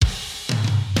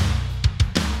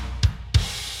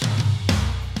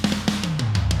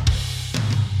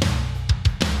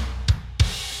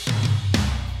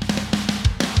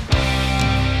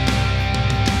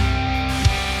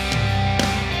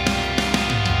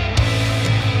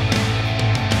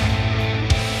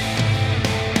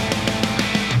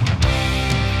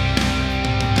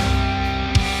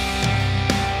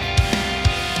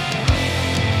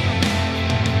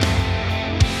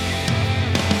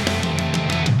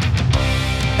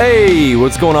Hey,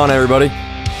 what's going on, everybody?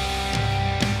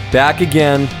 Back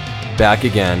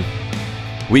again.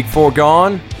 Week 4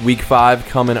 gone, week 5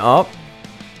 coming up.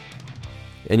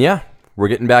 And yeah, we're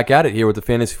getting back at it here with the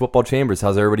Fantasy Football Chambers.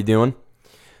 How's everybody doing?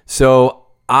 So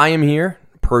I am here,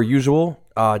 per usual.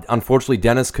 Unfortunately,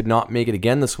 Dennis could not make it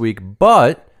again this week,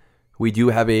 but we do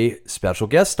have a special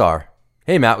guest star.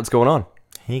 Hey, Matt, what's going on?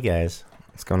 Hey, guys.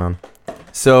 What's going on?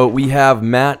 So we have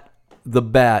Matt the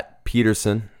Bat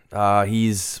Peterson.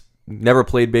 He's never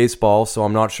played baseball, so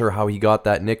I'm not sure how he got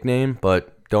that nickname,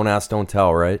 but don't ask, don't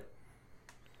tell, right?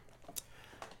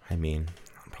 I mean,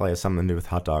 probably has something to do with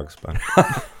hot dogs, but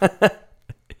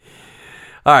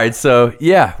all right, so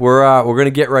yeah, we're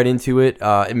gonna get right into it.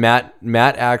 Matt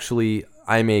actually,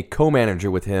 I'm a co-manager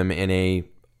with him in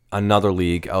another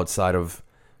league outside of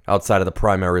the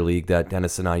primary league that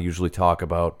Dennis and I usually talk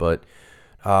about. But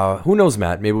who knows,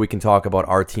 Matt? Maybe we can talk about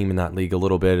our team in that league a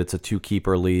little bit. It's a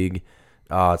 2-keeper league.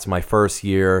 It's my first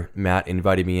year. Matt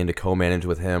invited me in to co-manage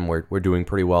with him. We're doing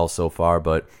pretty well so far,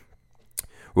 but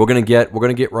we're gonna get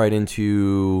right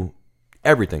into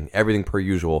everything per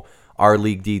usual. Our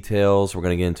league details. We're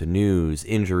gonna get into news,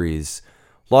 injuries,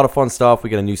 a lot of fun stuff. We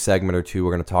got a new segment or two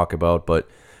we're gonna talk about, but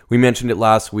we mentioned it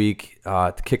last week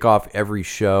to kick off every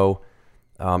show.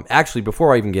 Actually,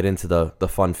 before I even get into the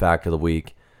fun fact of the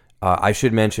week, I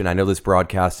should mention I know this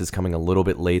broadcast is coming a little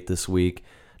bit late this week.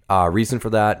 Reason for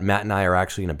that, Matt and I are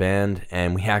actually in a band,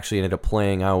 and we actually ended up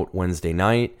playing out Wednesday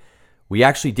night. We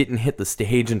actually didn't hit the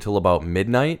stage until about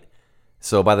midnight,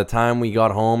 so by the time we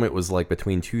got home, it was like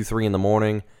between 2, 3 in the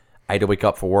morning. I had to wake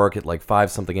up for work at like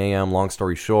 5-something a.m., long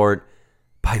story short.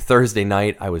 By Thursday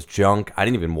night, I was junk. I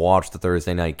didn't even watch the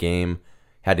Thursday night game.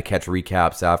 Had to catch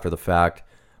recaps after the fact,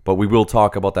 but we will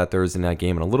talk about that Thursday night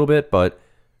game in a little bit, but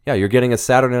yeah, you're getting a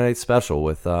Saturday night special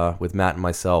with Matt and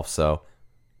myself, so,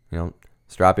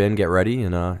 strap in, get ready,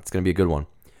 and it's going to be a good one.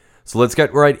 So let's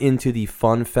get right into the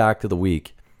fun fact of the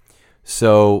week.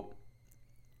 So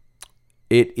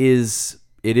it is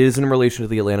in relation to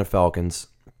the Atlanta Falcons.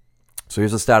 So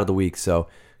here's the stat of the week. So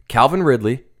Calvin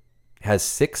Ridley has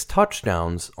 6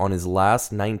 touchdowns on his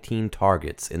last 19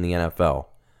 targets in the NFL.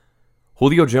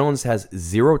 Julio Jones has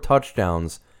 0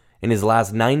 touchdowns in his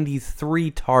last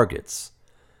 93 targets.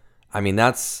 I mean,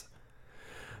 that's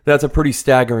a pretty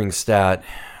staggering stat.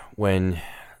 When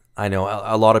I know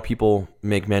a lot of people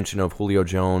make mention of Julio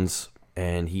Jones,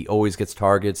 and he always gets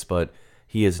targets, but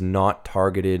he is not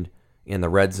targeted in the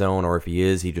red zone, or if he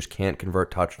is, he just can't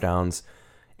convert touchdowns.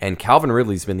 And Calvin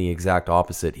Ridley's been the exact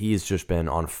opposite. He's just been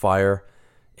on fire,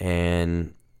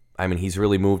 and I mean, he's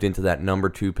really moved into that number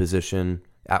 2 position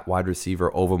at wide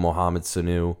receiver over Mohamed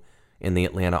Sanu in the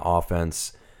Atlanta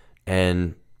offense.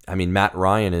 And I mean, Matt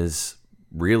Ryan is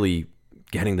really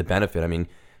getting the benefit. I mean,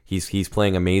 He's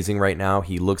playing amazing right now.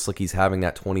 He looks like he's having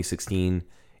that 2016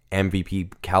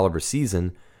 MVP caliber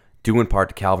season, due in part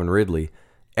to Calvin Ridley.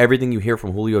 Everything you hear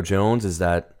from Julio Jones is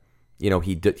that,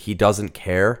 he doesn't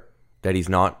care that he's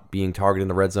not being targeted in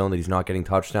the red zone, that he's not getting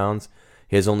touchdowns.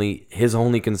 His only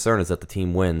concern is that the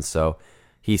team wins. So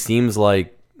he seems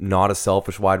like not a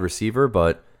selfish wide receiver,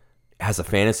 but as a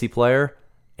fantasy player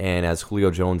and as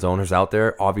Julio Jones owners out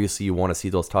there, obviously you want to see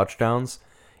those touchdowns,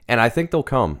 and I think they'll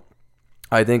come.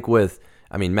 I think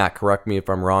Matt, correct me if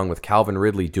I'm wrong, with Calvin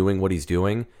Ridley doing what he's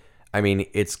doing, I mean,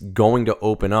 it's going to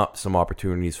open up some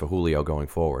opportunities for Julio going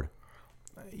forward.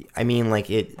 I mean, like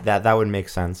that would make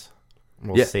sense.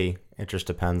 We'll see. It just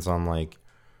depends on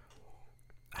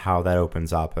how that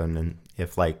opens up, and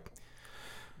if I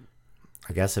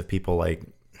guess if people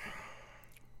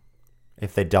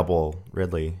if they double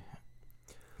Ridley.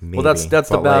 Maybe. Well,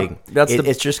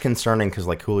 it's just concerning because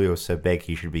Julio's so big,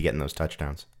 he should be getting those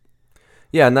touchdowns.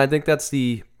 Yeah, and I think that's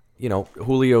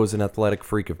Julio is an athletic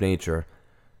freak of nature.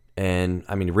 And,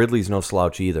 I mean, Ridley's no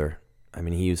slouch either. I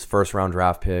mean, he's first-round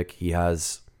draft pick. He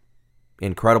has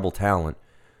incredible talent.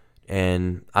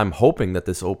 And I'm hoping that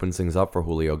this opens things up for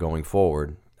Julio going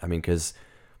forward. I mean, because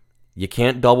you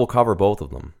can't double cover both of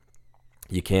them.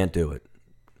 You can't do it.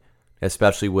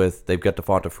 Especially they've got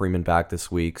Devonta Freeman back this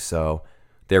week, so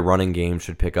their running game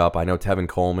should pick up. I know Tevin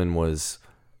Coleman was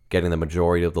getting the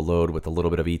majority of the load with a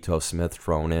little bit of Ito Smith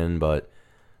thrown in, but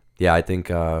yeah, I think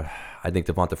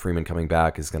Devonta Freeman coming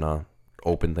back is gonna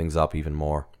open things up even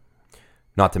more.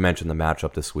 Not to mention the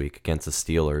matchup this week against the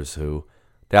Steelers, who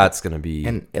that's gonna be.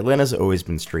 And Atlanta's always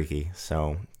been streaky,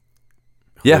 so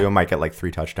Julio might get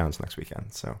 3 touchdowns next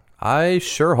weekend. So I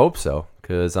sure hope so,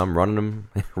 because I'm running him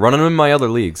in my other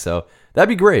league, so that'd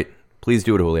be great. Please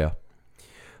do it, Julio.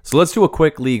 So let's do a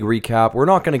quick league recap. We're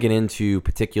not going to get into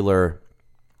particular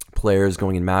players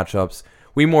going in matchups.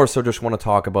 We more so just want to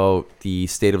talk about the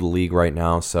state of the league right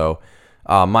now. So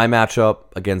My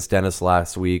matchup against Dennis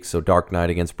last week, so Dark Knight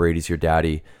against Brady's Your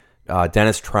Daddy.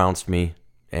 Dennis trounced me,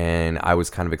 and I was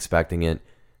kind of expecting it.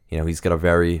 He's got a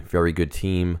very, very good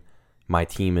team. My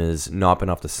team is not been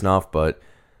up to snuff, but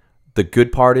the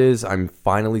good part is I'm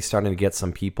finally starting to get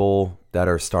some people that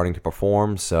are starting to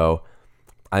perform. So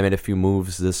I made a few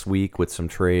moves this week with some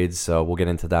trades, so we'll get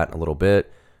into that in a little bit.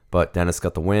 But Dennis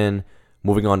got the win.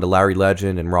 Moving on to Larry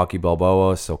Legend and Rocky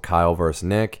Balboa, so Kyle versus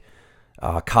Nick.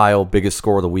 Kyle, biggest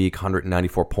score of the week,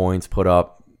 194 points, put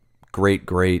up.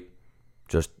 Great.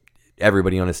 Just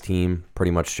everybody on his team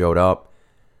pretty much showed up.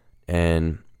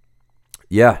 And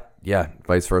yeah,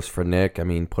 vice versa for Nick. I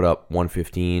mean, put up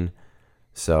 115.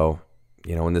 So,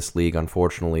 in this league,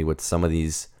 unfortunately, with some of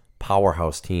these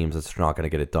powerhouse teams, it's not going to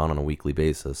get it done on a weekly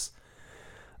basis.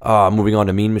 Moving on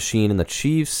to Mean Machine and the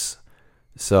Chiefs.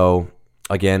 So,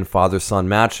 again, father-son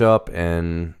matchup,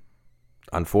 and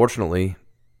unfortunately,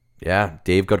 yeah,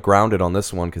 Dave got grounded on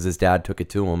this one because his dad took it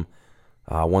to him,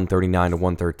 139 to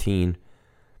 113.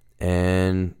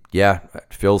 And yeah,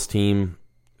 Phil's team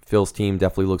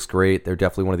definitely looks great. They're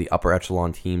definitely one of the upper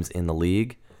echelon teams in the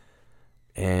league.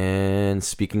 And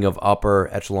speaking of upper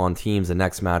echelon teams, the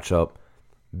next matchup,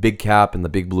 Big Cap and the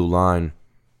Big Blue Line.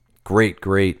 Great.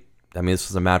 I mean, this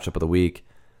was a matchup of the week.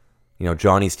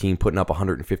 Johnny's team putting up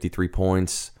 153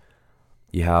 points.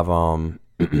 You have,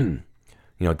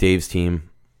 Dave's team,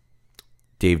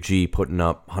 Dave G, putting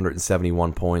up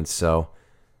 171 points. So,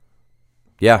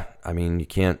 yeah, I mean, you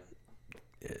can't.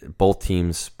 Both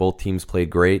teams played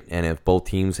great, and if both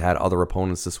teams had other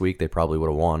opponents this week, they probably would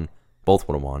have won. Both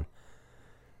would have won.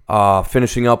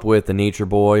 Finishing up with the Nature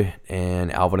Boy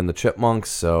and Alvin and the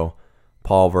Chipmunks. So,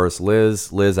 Paul versus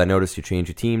Liz. Liz, I noticed you changed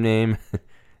your team name.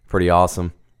 Pretty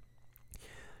awesome.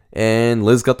 And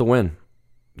Liz got the win.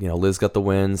 Liz got the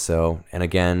win. So, and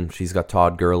again, she's got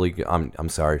Todd Gurley. I'm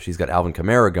sorry, she's got Alvin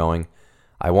Kamara going.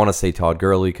 I want to say Todd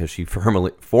Gurley because she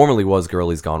formerly was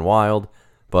Gurley's Gone Wild,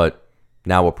 but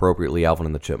now appropriately Alvin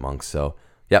and the Chipmunks. So,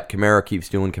 yep, Kamara keeps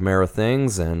doing Kamara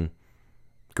things, and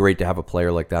great to have a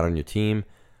player like that on your team.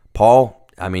 Paul,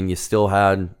 I mean, you still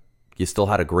had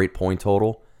a great point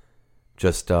total,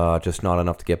 just not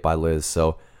enough to get by Liz.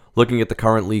 So, looking at the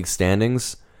current league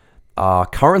standings,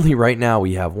 currently right now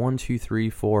we have 1, 2, 3,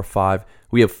 4, 5.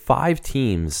 We have 5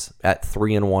 teams at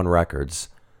 3-1 records.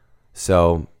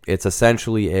 So it's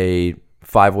essentially a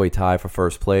 5-way tie for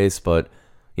first place, but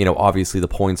obviously the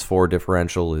points for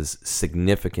differential is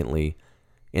significantly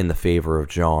in the favor of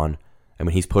John. I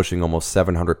mean, he's pushing almost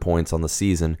 700 points on the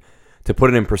season. To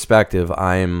put it in perspective,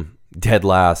 I'm dead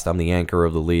last. I'm the anchor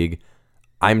of the league.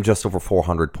 I'm just over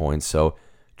 400 points. So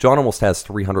John almost has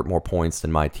 300 more points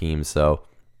than my team. So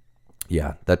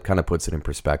yeah, that kind of puts it in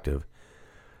perspective.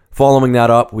 Following that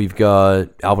up, we've got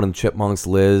Alvin and the Chipmunks,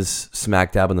 Liz,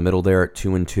 smack dab in the middle there at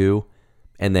 2-2.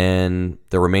 And then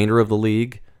the remainder of the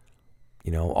league,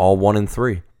 all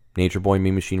 1-3. Nature Boy,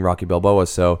 Mean Machine, Rocky Balboa.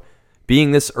 So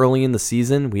being this early in the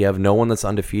season, we have no one that's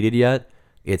undefeated yet.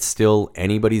 It's still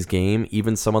anybody's game.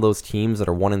 Even some of those teams that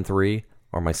are 1-3,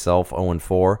 or myself,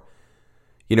 0-4.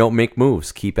 Make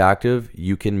moves. Keep active.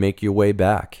 You can make your way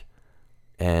back.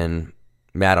 And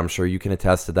Matt, I'm sure you can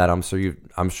attest to that. I'm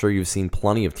sure you've seen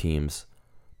plenty of teams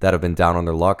that have been down on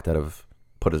their luck that have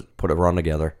put a run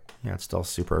together. Yeah, it's still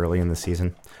super early in the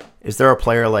season. Is there a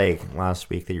player like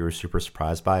last week that you were super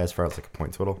surprised by as far as like a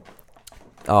point total?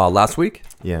 Last week?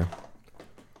 Yeah.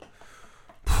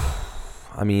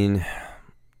 I mean,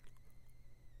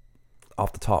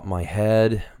 off the top of my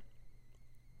head,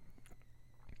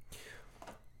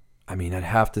 I'd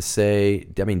have to say,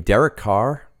 Derek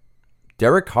Carr.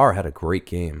 Derek Carr had a great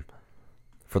game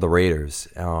for the Raiders.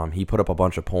 He put up a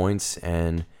bunch of points,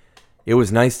 and it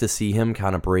was nice to see him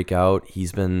kind of break out.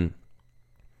 He's been,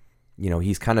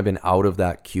 he's kind of been out of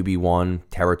that QB1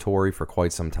 territory for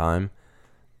quite some time,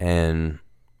 and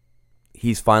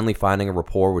he's finally finding a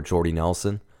rapport with Jordy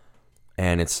Nelson,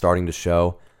 and it's starting to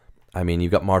show.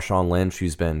 You've got Marshawn Lynch,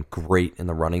 who's been great in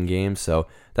the running game, so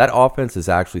that offense is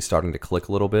actually starting to click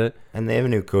a little bit. And they have a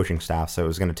new coaching staff, so it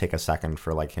was going to take a second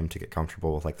for him to get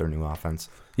comfortable with their new offense.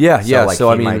 Yeah.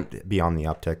 So he might be on the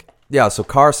uptick. Yeah. So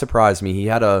Carr surprised me. He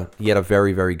had a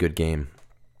very, very good game.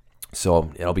 So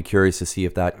I'll be curious to see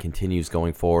if that continues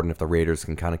going forward and if the Raiders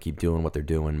can kind of keep doing what they're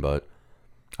doing. But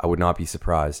I would not be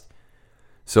surprised.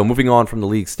 So moving on from the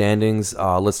league standings,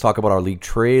 let's talk about our league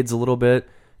trades a little bit.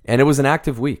 And it was an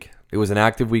active week. It was an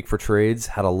active week for trades.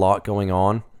 Had a lot going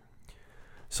on.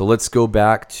 So let's go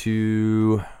back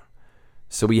to...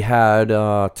 So we had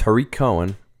Tariq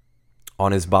Cohen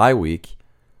on his bye week.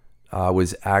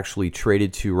 Was actually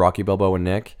traded to Rocky Balboa and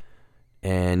Nick.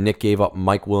 And Nick gave up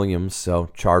Mike Williams, so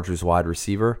Chargers wide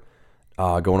receiver.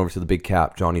 going over to the Big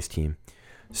Cap, Johnny's team.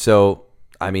 So,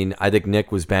 I mean, I think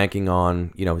Nick was banking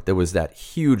on, there was that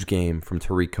huge game from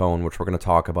Tariq Cohen, which we're going to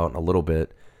talk about in a little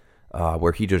bit,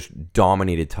 where he just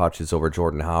dominated touches over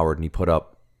Jordan Howard, and he put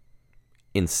up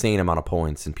insane amount of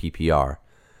points in PPR.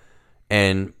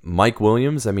 And Mike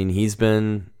Williams, I mean, he's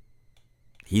been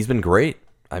great.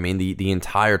 I mean, the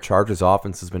entire Chargers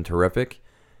offense has been terrific.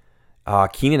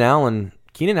 Keenan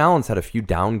Allen's had a few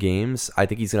down games. I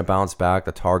think he's going to bounce back.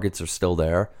 The targets are still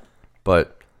there.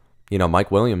 But,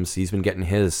 Mike Williams, he's been getting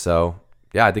his. So,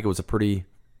 yeah, I think it was a pretty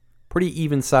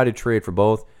even-sided trade for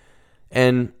both.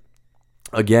 And,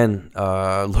 again,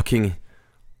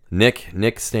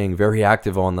 Nick staying very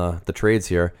active on the trades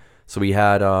here. So we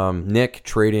had Nick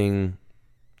trading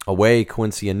away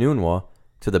Quincy Enunwa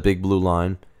to the Big Blue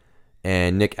line.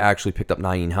 And Nick actually picked up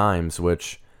Nyheim Hines,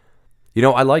 which,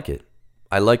 I like it.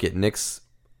 I like it. Nick's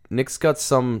got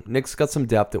some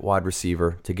depth at wide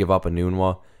receiver to give up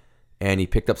Enunwa, and he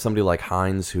picked up somebody like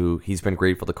Hines, who he's been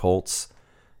great for the Colts,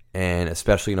 and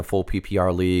especially in a full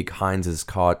PPR league, Hines has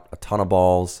caught a ton of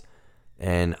balls,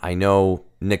 and I know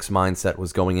Nick's mindset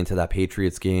was going into that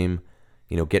Patriots game,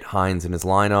 get Hines in his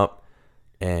lineup,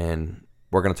 and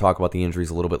we're going to talk about the injuries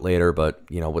a little bit later, but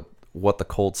with what the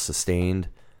Colts sustained,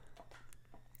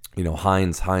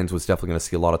 Hines was definitely going to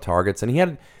see a lot of targets,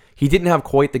 and he didn't have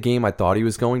quite the game I thought he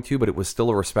was going to, but it was still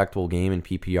a respectable game in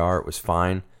PPR. It was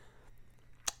fine.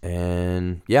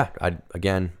 And yeah,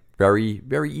 again, very,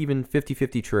 very even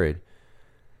 50-50 trade.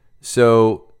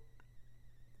 So,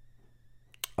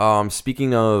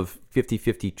 speaking of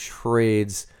 50-50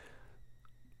 trades,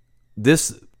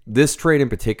 this trade in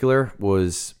particular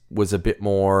was a bit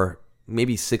more,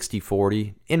 maybe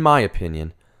 60-40, in my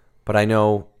opinion. But I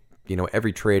know,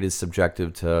 every trade is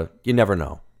subjective to, you never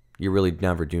know. You really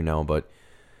never do know. But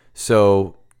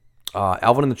so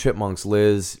Alvin and the Chipmunks,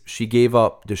 Liz, she gave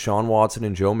up Deshaun Watson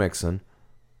and Joe Mixon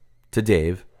to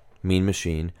Dave, Mean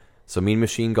Machine. So Mean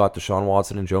Machine got Deshaun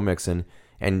Watson and Joe Mixon,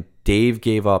 and Dave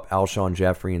gave up Alshon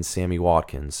Jeffrey and Sammy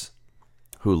Watkins,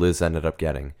 who Liz ended up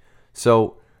getting.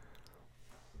 So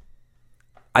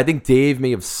I think Dave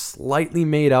may have slightly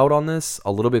made out on this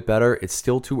a little bit better. It's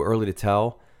still too early to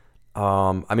tell.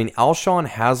 I mean, Alshon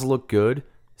has looked good.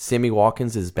 Sammy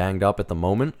Watkins is banged up at the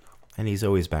moment. And he's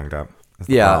always banged up.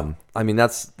 Yeah, I mean,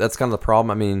 that's kind of the problem.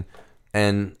 I mean,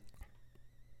 and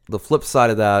the flip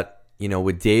side of that,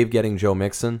 with Dave getting Joe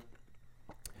Mixon,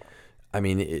 I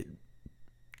mean,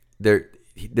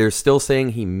 they're still saying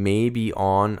he may be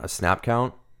on a snap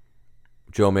count,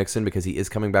 Joe Mixon, because he is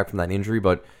coming back from that injury,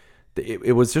 but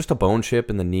it was just a bone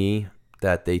chip in the knee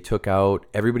that they took out.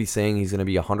 Everybody's saying he's going to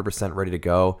be 100% ready to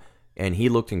go, and he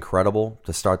looked incredible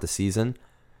to start the season.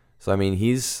 So, I mean,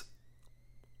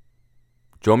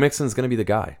 Joe Mixon's going to be the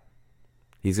guy.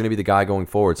 He's going to be the guy going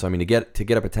forward. So, I mean, to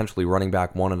get a potentially running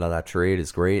back one out of that trade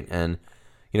is great. And,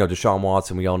 Deshaun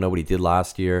Watson, we all know what he did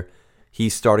last year.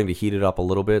 He's starting to heat it up a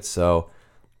little bit. So,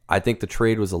 I think the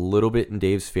trade was a little bit in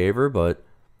Dave's favor, but,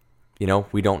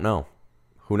 we don't know.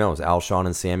 Who knows? Alshon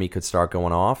and Sammy could start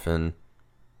going off, and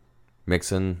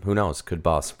Mixon, who knows, could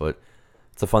bust. But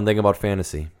it's a fun thing about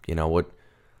fantasy.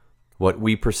 What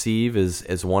we perceive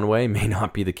as one way may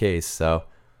not be the case. So,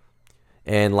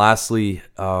 and lastly,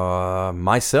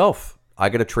 myself, I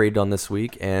got a trade done this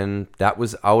week, and that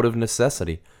was out of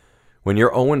necessity. When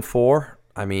you're 0-4,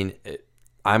 I mean,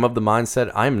 I'm of the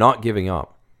mindset I'm not giving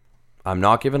up. I'm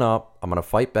not giving up. I'm going to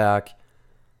fight back.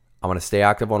 I'm going to stay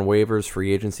active on waivers,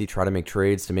 free agency, try to make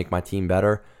trades to make my team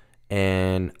better.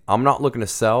 And I'm not looking to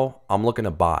sell. I'm looking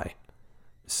to buy.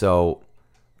 So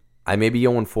I may be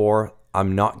 0-4.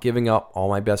 I'm not giving up all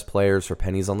my best players for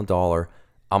pennies on the dollar.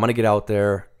 I'm going to get out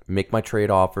there, make my trade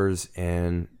offers,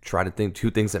 and try to think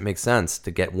two things that make sense to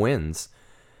get wins.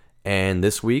 And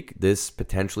this week, this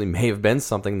potentially may have been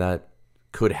something that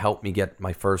could help me get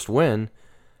my first win.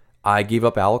 I gave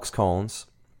up Alex Collins,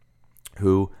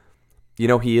 who,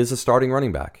 he is a starting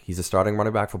running back. He's a starting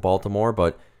running back for Baltimore,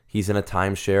 but he's in a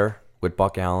timeshare with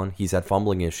Buck Allen. He's had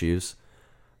fumbling issues.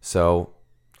 So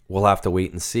we'll have to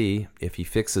wait and see if he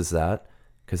fixes that,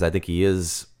 because I think he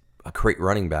is a great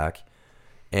running back.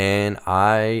 And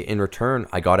in return,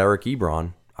 I got Eric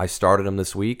Ebron. I started him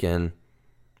this week, and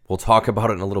we'll talk about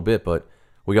it in a little bit, but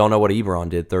we all know what Ebron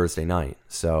did Thursday night.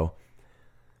 So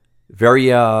very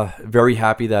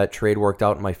happy that trade worked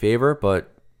out in my favor,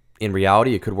 but in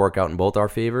reality, it could work out in both our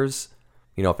favors.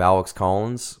 If Alex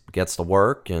Collins gets to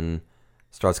work and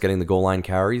starts getting the goal line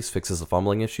carries, fixes the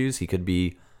fumbling issues, he could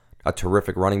be a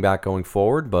terrific running back going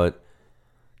forward. But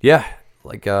yeah,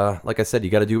 like I said,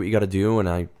 you got to do what you got to do, and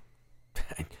I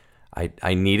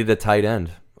needed a tight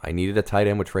end. I needed a tight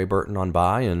end with Trey Burton on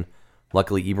bye, and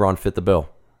luckily Ebron fit the bill.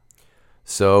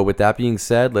 So with that being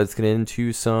said, let's get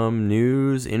into some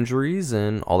news, injuries,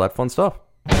 and all that fun stuff.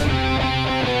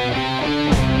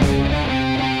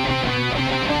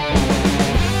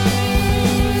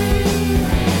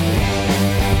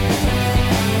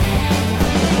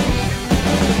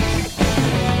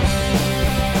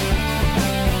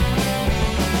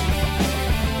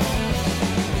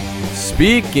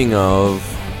 Speaking of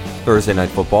Thursday Night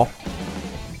Football,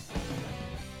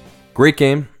 great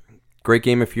game. Great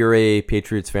game if you're a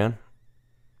Patriots fan.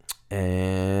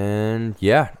 And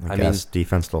yeah, I guess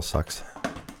defense still sucks.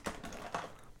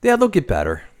 Yeah, they'll get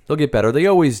better. They'll get better. They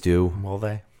always do. Will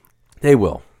they? They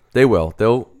will. They will.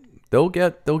 They'll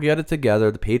get it together.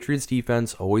 The Patriots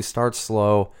defense always starts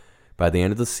slow. By the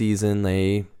end of the season,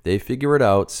 they figure it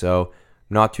out. So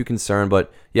not too concerned.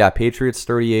 But yeah, Patriots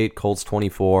 38, Colts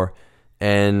 24.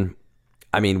 And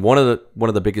I mean, one of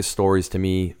the biggest stories to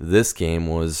me this game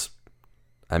was,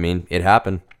 I mean, it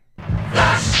happened.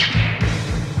 Flash!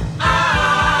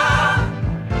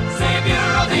 Savior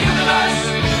of the universe!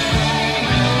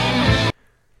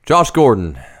 Josh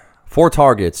Gordon, 4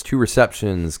 targets, 2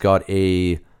 receptions, got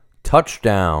a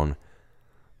touchdown.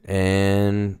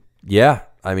 And yeah,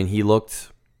 I mean, he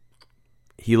looked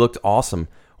awesome.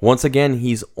 Once again,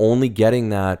 he's only getting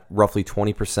that roughly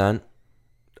 20%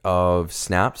 of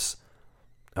snaps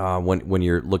when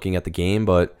you're looking at the game,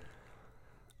 but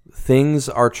things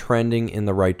are trending in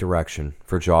the right direction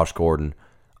for Josh Gordon.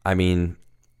 I mean,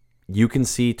 you can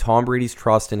see Tom Brady's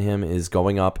trust in him is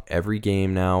going up every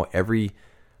game now.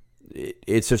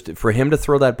 It's just for him to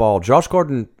throw that ball. Josh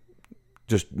Gordon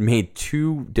just made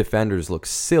 2 defenders look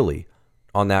silly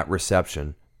on that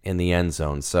reception in the end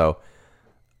zone. So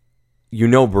you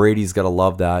know Brady's got to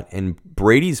love that. And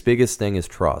Brady's biggest thing is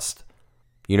trust.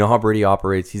 You know how Brady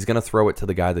operates. He's going to throw it to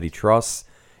the guy that he trusts.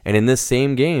 And in this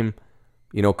same game,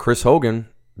 you know, Chris Hogan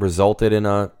resulted in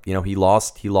he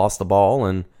lost the ball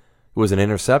and it was an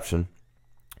interception.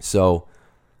 So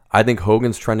I think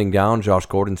Hogan's trending down. Josh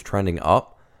Gordon's trending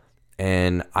up.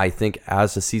 And I think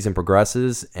as the season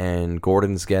progresses and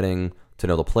Gordon's getting to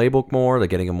know the playbook more, they're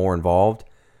getting him more involved,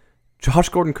 Josh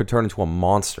Gordon could turn into a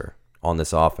monster on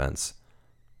this offense.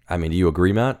 I mean, do you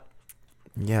agree, Matt?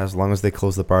 Yeah, as long as they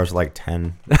close the bars like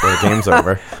 10 before the game's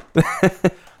over.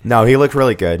 No, he looked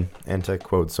really good. And to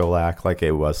quote Zolak, like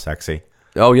it was sexy.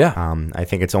 Oh, yeah. I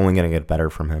think it's only going to get better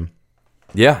from him.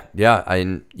 Yeah.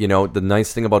 The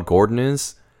nice thing about Gordon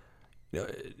is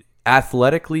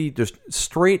athletically, just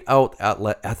straight out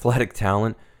athletic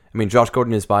talent. I mean, Josh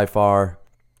Gordon is by far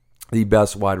the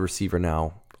best wide receiver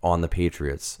now on the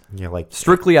Patriots. Yeah, like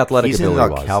strictly athletic ability. He's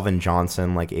in the Calvin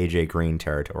Johnson, like AJ Green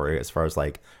territory as far as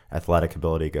like athletic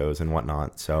ability goes and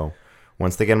whatnot. So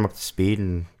once they get him up to speed,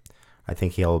 and I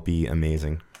think he'll be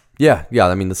amazing. Yeah.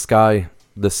 I mean, the sky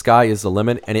is the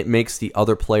limit, and it makes the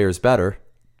other players better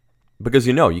because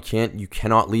you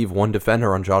cannot leave one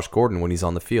defender on Josh Gordon when he's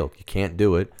on the field. You can't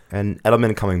do it. And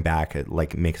Edelman coming back, it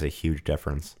like makes a huge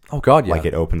difference. Oh God, yeah. Like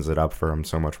it opens it up for him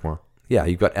so much more. Yeah,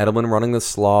 you've got Edelman running the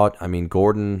slot. I mean,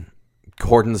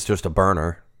 Gordon's just a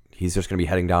burner. He's just going to be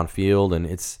heading downfield,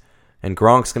 and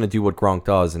Gronk's going to do what Gronk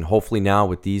does. And hopefully now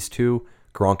with these two,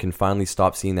 Gronk can finally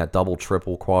stop seeing that double,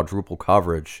 triple, quadruple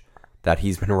coverage that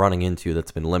he's been running into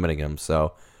that's been limiting him.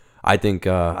 So I think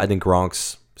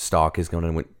Gronk's stock is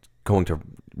going to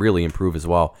really improve as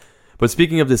well. But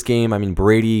speaking of this game, I mean,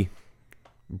 Brady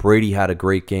had a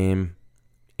great game.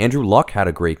 Andrew Luck had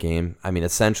a great game. I mean,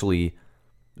 essentially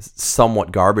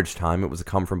somewhat garbage time. It was a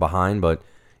come from behind, but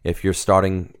if you're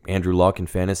starting Andrew Luck in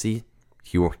fantasy,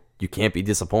 you can't be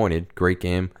disappointed. Great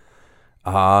game.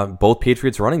 Both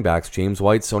Patriots running backs, James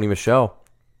White, Sony Michel,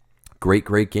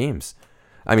 great games.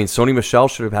 I mean, Sony Michel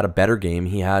should have had a better game.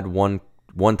 He had one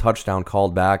touchdown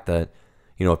called back that,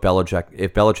 if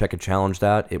Belichick had challenged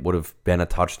that, it would have been a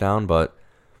touchdown, but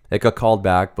it got called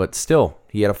back. But still,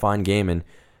 he had a fine game, and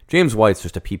James White's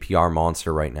just a PPR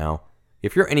monster right now.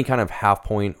 If you're any kind of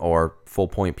half-point or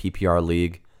full-point PPR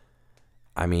league,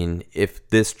 I mean, if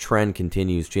this trend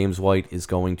continues, James White is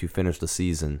going to finish the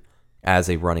season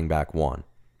as a running back 1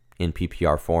 in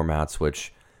PPR formats,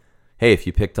 which, hey, if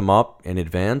you picked him up in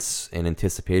advance in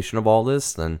anticipation of all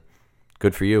this, then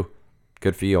good for you.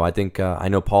 Good for you. I think I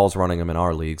know Paul's running him in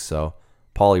our league, so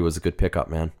Paulie was a good pickup,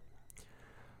 man.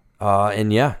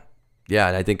 And yeah,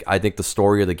 and I think the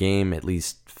story of the game, at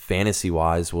least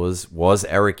fantasy-wise, was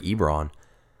Eric Ebron,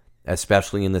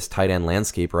 especially in this tight end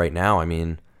landscape right now. I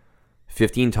mean,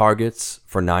 15 targets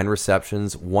for 9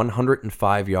 receptions,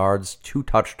 105 yards, 2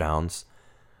 touchdowns.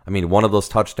 I mean, one of those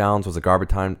touchdowns was a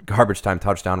garbage time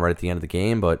touchdown right at the end of the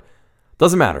game, but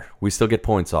doesn't matter. We still get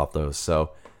points off those.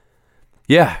 So,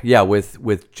 yeah,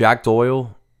 with Jack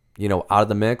Doyle out of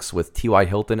the mix, with T.Y.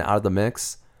 Hilton out of the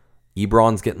mix,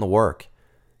 Ebron's getting the work.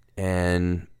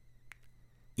 And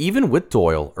even with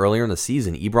Doyle earlier in the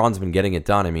season, Ebron's been getting it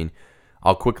done. I mean,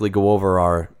 I'll quickly go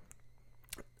over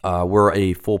we're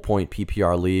a full point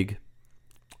PPR league.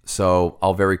 So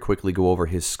I'll very quickly go over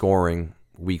his scoring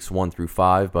weeks 1 through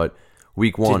 5. But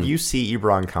week 1. Did you see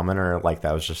Ebron coming, or like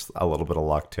that was just a little bit of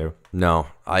luck too? No,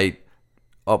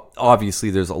 obviously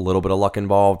there's a little bit of luck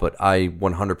involved, but I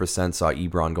 100% saw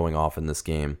Ebron going off in this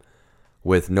game.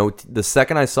 With the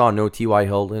second I saw no T.Y.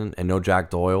 Hilton and no Jack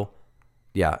Doyle,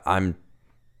 yeah, I'm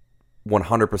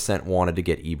 100% wanted to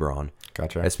get Ebron.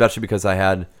 Gotcha. Especially because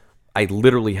I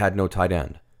literally had no tight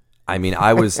end. I mean,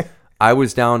 I was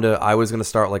going to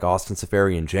start like Austin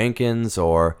Seferian Jenkins,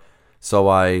 or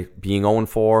so being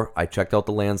 0-4, I checked out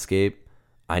the landscape.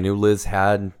 I knew Liz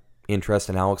had interest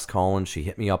in Alex Collins. She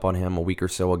hit me up on him a week or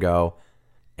so ago,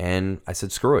 and I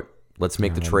said, screw it. Let's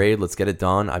make the trade. Let's get it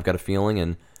done. I've got a feeling.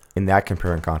 And in that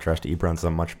compare and contrast, Ebron's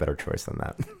a much better choice than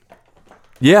that.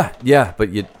 Yeah, but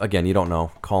you don't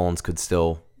know. Collins could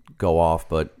still go off,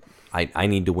 but I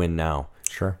need to win now.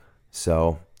 Sure.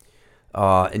 So,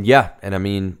 and I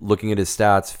mean, looking at his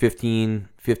stats,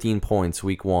 15 points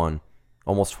week 1,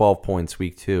 almost 12 points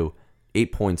week 2,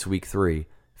 8 points week 3,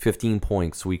 15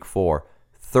 points week 4,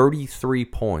 33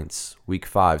 points week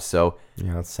 5. So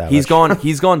yeah, that's savage.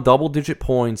 He's gone double-digit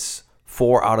points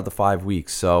 4 out of the 5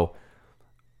 weeks. So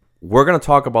we're going to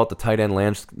talk about the tight end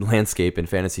landscape in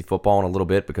fantasy football in a little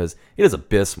bit, because it is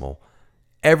abysmal.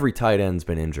 Every tight end's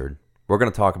been injured. We're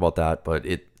going to talk about that, but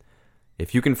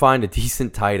if you can find a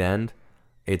decent tight end,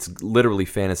 it's literally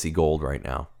fantasy gold right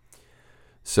now.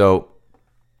 So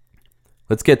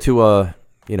let's get to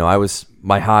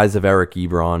my highs of Eric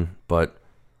Ebron, but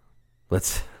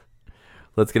let's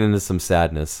get into some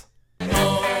sadness.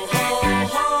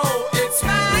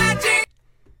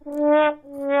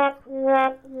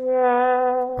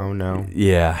 Oh no.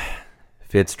 Yeah.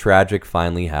 Fitztragic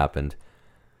finally happened.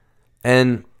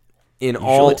 And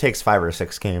Usually it takes 5 or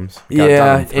 6 games.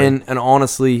 Yeah, and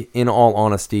honestly, in all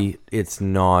honesty, it's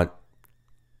not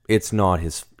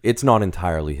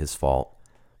entirely his fault.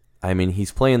 I mean,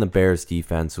 he's playing the Bears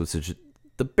defense,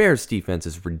 the Bears defense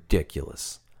is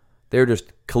ridiculous. They're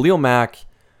just Khalil Mack.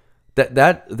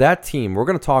 That team, we're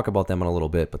going to talk about them in a little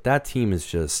bit, but that team is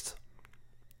just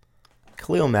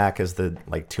Khalil Mack is the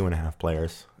 2.5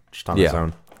 players just on his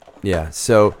own. Yeah.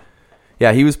 So,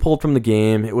 yeah, he was pulled from the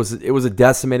game. It was a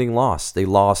decimating loss. They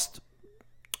lost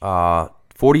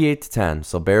 48-10.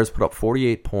 So Bears put up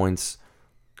 48 points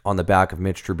on the back of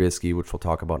Mitch Trubisky, which we'll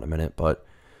talk about in a minute. But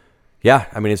yeah,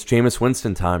 I mean, it's Jameis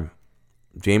Winston time.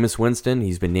 Jameis Winston,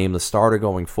 he's been named the starter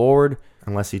going forward.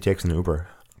 Unless he takes an Uber.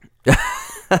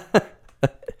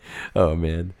 Oh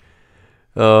man.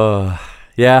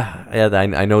 Yeah,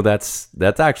 I know that's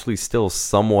actually still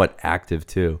somewhat active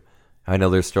too. I know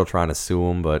they're still trying to sue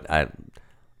him, but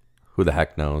who the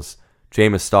heck knows?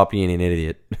 Jameis, stop being an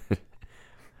idiot.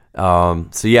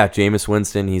 So yeah, Jameis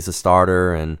Winston, he's a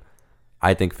starter, and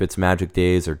I think Fitzmagic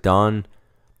days are done.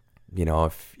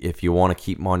 If you want to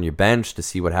keep him on your bench to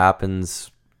see what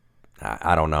happens,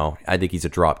 I don't know. I think he's a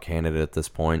drop candidate at this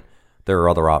point. There are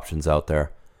other options out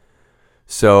there.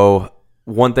 So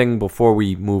one thing before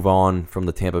we move on from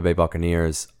the Tampa Bay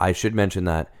Buccaneers, I should mention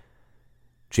that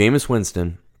Jameis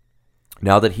Winston,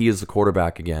 now that he is the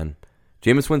quarterback again,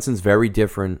 Jameis Winston's very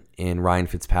different in Ryan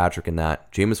Fitzpatrick in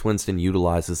that Jameis Winston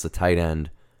utilizes the tight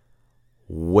end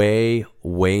way,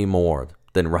 way more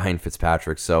than Ryan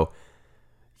Fitzpatrick. So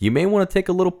you may want to take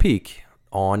a little peek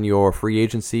on your free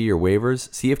agency, your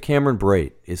waivers. See if Cameron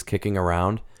Brate is kicking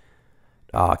around.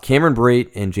 Cameron Brate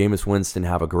and Jameis Winston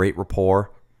have a great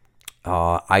rapport.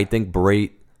 I think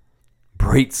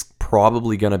Brate's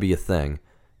probably going to be a thing.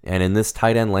 And in this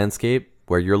tight end landscape,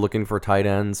 where you're looking for tight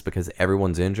ends because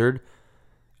everyone's injured,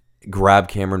 grab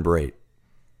Cameron Brate.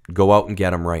 Go out and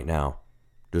get him right now.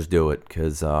 Just do it,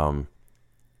 because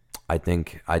I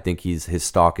think his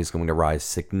stock is going to rise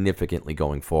significantly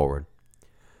going forward.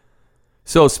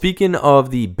 So speaking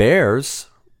of the Bears,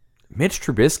 Mitch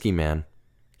Trubisky, man,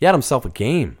 he had himself a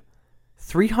game.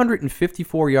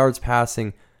 354 yards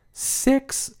passing,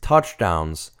 6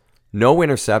 touchdowns, no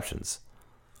interceptions.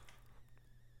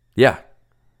 Yeah.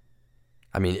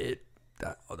 I mean,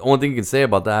 the only thing you can say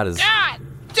about that is, God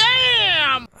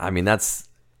damn! I mean, that's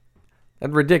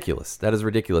ridiculous. That is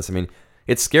ridiculous. I mean,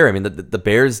 it's scary. I mean, the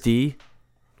Bears D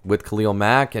with Khalil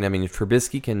Mack, and I mean, if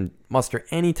Trubisky can muster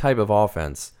any type of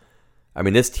offense, I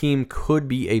mean, this team could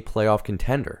be a playoff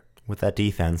contender. With that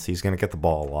defense, he's going to get the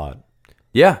ball a lot.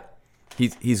 Yeah,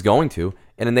 he's going to.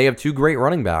 And then they have 2 great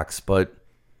running backs. But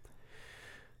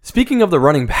speaking of the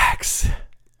running backs,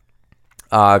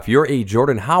 if you're a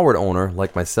Jordan Howard owner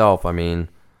like myself, I mean,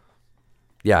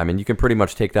 yeah, I mean, you can pretty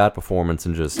much take that performance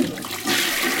and just,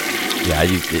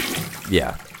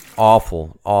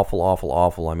 awful, awful, awful,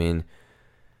 awful. I mean,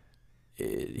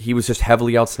 he was just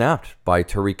heavily outsnapped by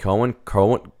Tariq Cohen.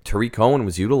 Tariq Cohen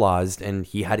was utilized, and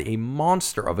he had a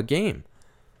monster of a game.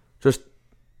 Just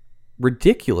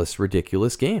ridiculous,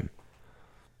 ridiculous game.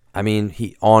 I mean,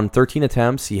 he on 13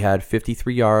 attempts, he had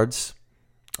 53 yards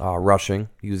rushing.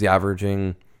 He was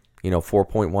averaging,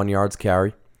 4.1 yards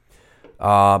carry.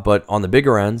 But on the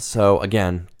bigger end, so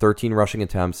again, 13 rushing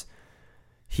attempts,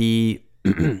 he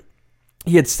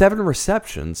he had 7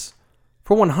 receptions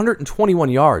for 121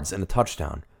 yards and a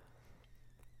touchdown.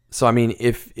 So I mean,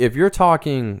 if you're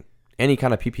talking any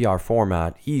kind of PPR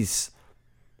format, he's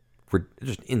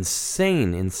just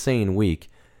insane week.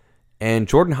 And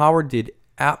Jordan Howard did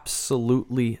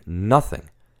absolutely nothing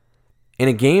in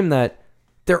a game that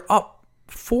they're up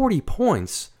 40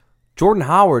 points. Jordan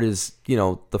Howard is,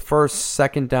 the first,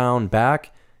 second down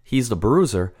back. He's the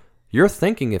bruiser. You're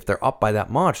thinking if they're up by that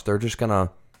much, they're just going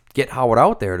to get Howard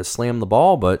out there to slam the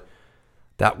ball, but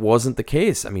that wasn't the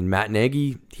case. I mean, Matt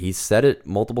Nagy, he said it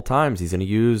multiple times. He's going to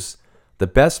use the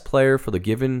best player for the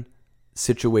given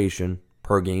situation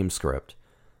per game script.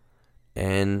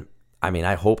 And, I mean,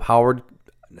 I hope Howard,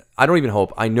 I don't even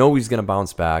hope, I know he's going to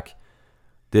bounce back.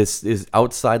 This is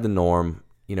outside the norm.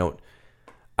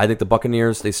 I think the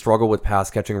Buccaneers, they struggle with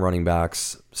pass-catching running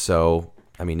backs. So,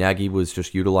 I mean, Nagy was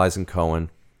just utilizing Cohen.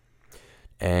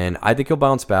 And I think he'll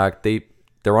bounce back.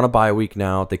 They're on a bye week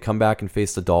now. They come back and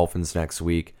face the Dolphins next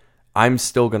week. I'm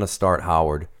still going to start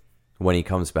Howard when he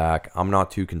comes back. I'm not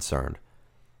too concerned.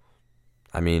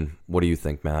 I mean, what do you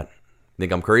think, Matt?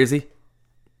 Think I'm crazy?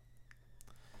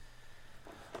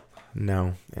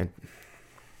 No.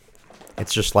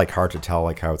 It's just hard to tell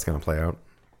how it's going to play out.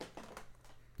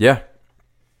 Yeah.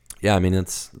 Yeah, I mean,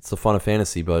 it's the fun of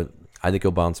fantasy, but I think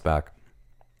he'll bounce back.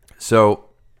 So,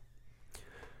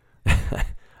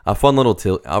 a fun little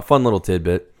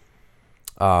tidbit.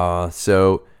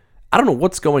 So, I don't know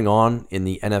what's going on in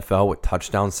the NFL with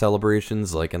touchdown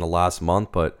celebrations in the last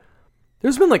month, but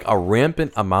there's been a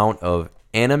rampant amount of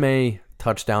anime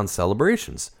touchdown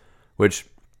celebrations, which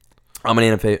I'm an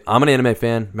anime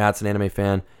fan. Matt's an anime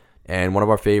fan, and one of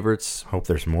our favorites. Hope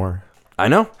there's more. I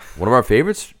know. One of our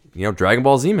favorites, Dragon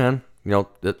Ball Z, man.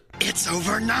 It's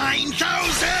over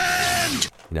 9,000!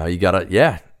 You gotta,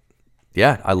 yeah,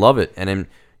 I love it. And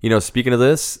then, speaking of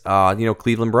this,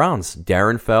 Cleveland Browns,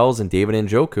 Darren Fells and David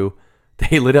Njoku,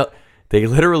 they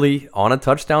literally, on a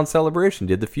touchdown celebration,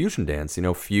 did the fusion dance,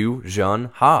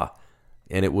 Fusion Ha.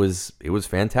 And it was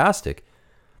fantastic.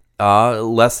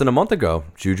 Less than a month ago,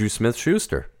 Juju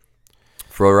Smith-Schuster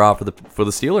for the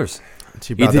Steelers.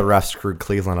 Too bad the refs screwed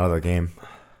Cleveland out of the game.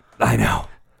 I know.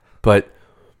 But,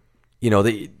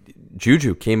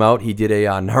 Juju came out. He did a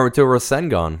Naruto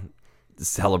Rasengan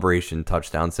celebration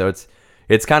touchdown. So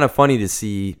it's kind of funny to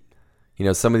see,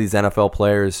 some of these NFL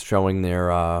players showing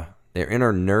their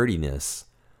inner nerdiness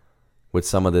with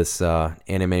some of this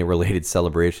anime-related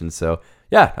celebrations. So,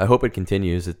 yeah, I hope it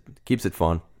continues. It keeps it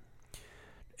fun.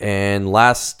 And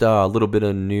last little bit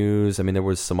of news. I mean, there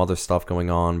was some other stuff going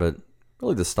on, but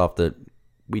really the stuff that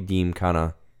we deem kind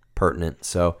of pertinent.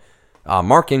 So,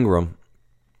 Mark Ingram,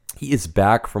 he is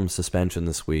back from suspension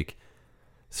this week.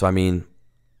 So, I mean,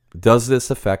 does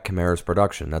this affect Kamara's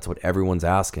production? That's what everyone's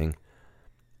asking.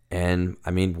 And,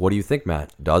 I mean, what do you think,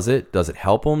 Matt? Does it? Does it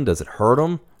help him? Does it hurt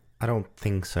him? I don't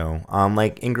think so.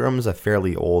 Ingram's a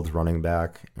fairly old running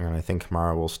back, and I think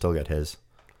Kamara will still get his.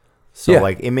 So,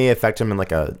 Yeah. it may affect him in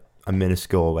a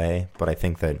minuscule way, but I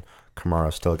think that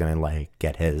Kamara's still going to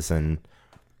get his and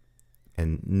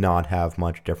not have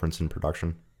much difference in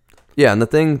production. Yeah, and the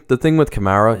thing with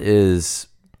Kamara is,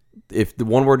 if the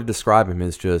one word to describe him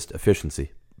is just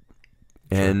efficiency.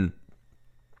 Sure. And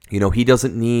he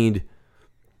doesn't need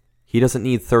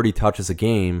 30 touches a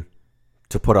game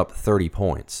to put up 30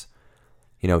 points.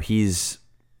 He's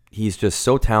just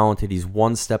so talented. He's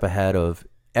one step ahead of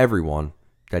everyone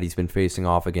that he's been facing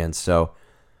off against. So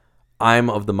I'm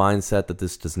of the mindset that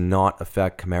this does not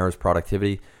affect Kamara's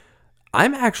productivity.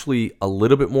 I'm actually a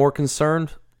little bit more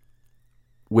concerned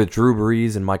with Drew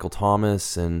Brees and Michael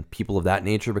Thomas and people of that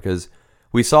nature, because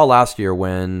we saw last year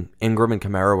when Ingram and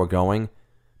Kamara were going,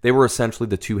 they were essentially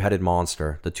the two-headed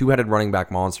monster, the two-headed running back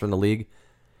monster in the league.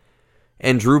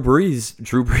 And Drew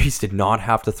Brees did not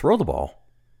have to throw the ball.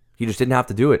 He just didn't have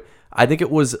to do it. I think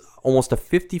it was almost a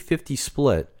 50-50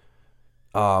 split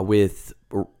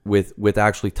with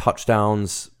actually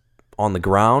touchdowns on the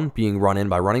ground being run in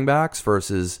by running backs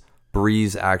versus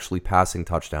Brees actually passing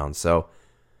touchdowns. So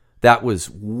that was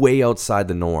way outside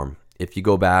the norm if you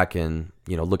go back and,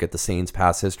 look at the Saints'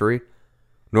 past history,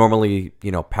 normally,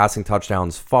 passing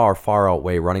touchdowns far, far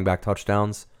outweigh running back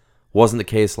touchdowns. Wasn't the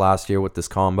case last year with this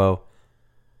combo.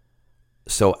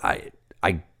 So I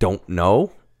don't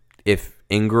know if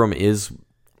Ingram is,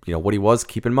 what he was.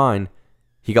 Keep in mind,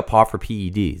 he got popped for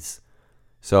PEDs.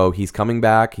 So he's coming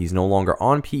back. He's no longer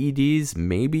on PEDs.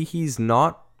 Maybe he's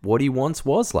not what he once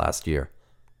was last year.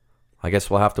 I guess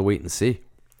we'll have to wait and see.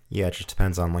 Yeah, it just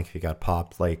depends on if he got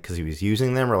popped because he was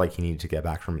using them or he needed to get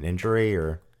back from an injury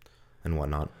and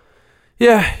whatnot.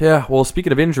 Yeah. Well,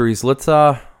 speaking of injuries, let's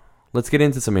get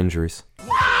into some injuries.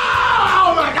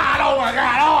 Oh my God! Oh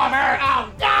I'm hurt!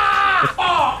 Oh God!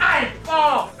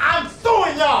 I'm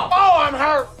suing y'all! Oh, I'm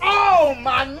hurt! Oh,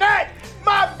 my neck!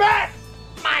 My back!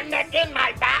 My neck and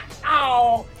my back!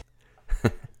 Oh!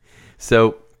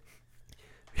 So,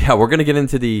 yeah, we're gonna get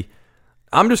into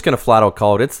I'm just gonna flat out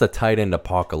call it. It's the tight end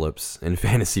apocalypse in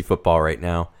fantasy football right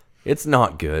now. It's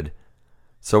not good.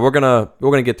 So we're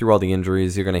gonna get through all the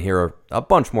injuries. You're gonna hear a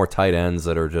bunch more tight ends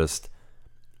that are just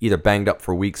either banged up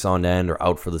for weeks on end or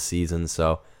out for the season.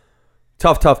 So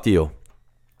tough deal.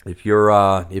 If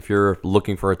you're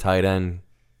looking for a tight end,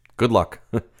 good luck.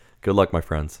 Good luck, my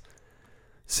friends.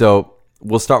 So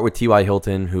we'll start with T.Y.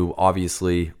 Hilton, who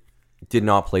obviously did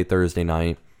not play Thursday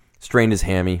night, strained his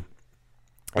hammy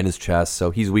and his chest,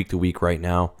 so he's week to week right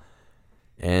now.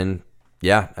 And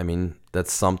yeah, I mean,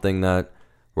 that's something that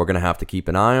we're going to have to keep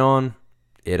an eye on.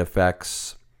 It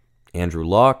affects Andrew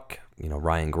Luck,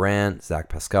 Ryan Grant, Zach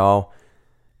Pascal.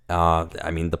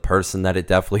 The person that it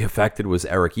definitely affected was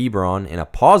Eric Ebron in a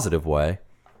positive way.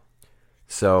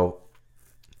 So,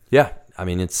 yeah,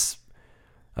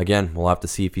 we'll have to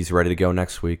see if he's ready to go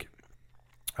next week.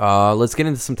 Let's get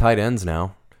into some tight ends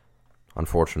now,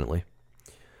 unfortunately.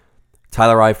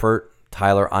 Tyler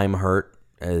I'm hurt,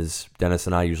 as Dennis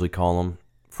and I usually call him,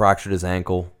 fractured his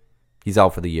ankle. He's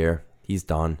out for the year. He's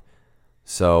done.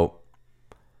 So,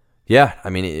 yeah,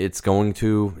 it's going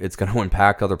to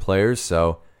impact other players.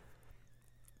 So,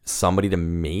 somebody to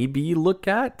maybe look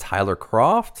at, Tyler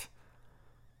Kroft,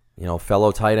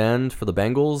 fellow tight end for the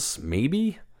Bengals,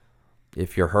 maybe,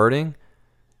 if you're hurting.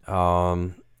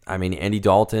 Andy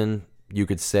Dalton, you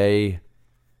could say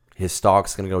his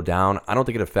stock's going to go down. I don't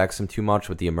think it affects him too much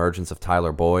with the emergence of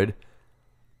Tyler Boyd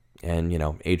and,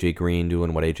 A.J. Green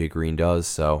doing what A.J. Green does.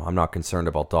 So I'm not concerned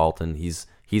about Dalton.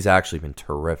 He's actually been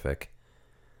terrific.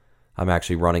 I'm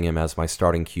actually running him as my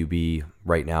starting QB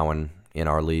right now in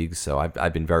our league. So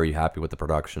I've been very happy with the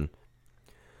production.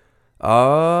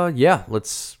 Yeah,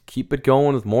 let's keep it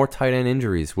going with more tight end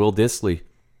injuries. Will Dissly,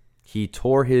 he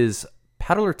tore his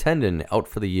patellar tendon out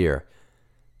for the year.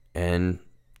 And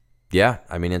yeah,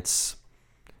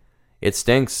 it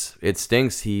stinks. It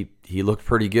stinks. He looked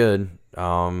pretty good.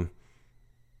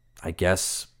 I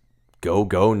guess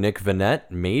go Nick Vannett,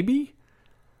 maybe?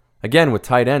 Again, with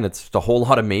tight end, it's just a whole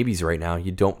lot of maybes right now.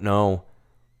 You don't know.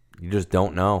 You just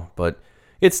don't know. But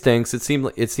it stinks. It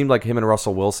seemed like him and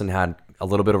Russell Wilson had a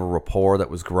little bit of a rapport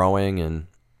that was growing, and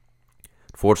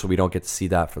unfortunately, we don't get to see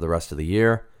that for the rest of the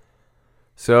year.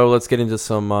 So let's get into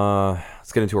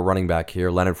a running back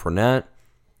here. Leonard Fournette,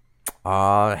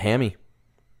 hammy.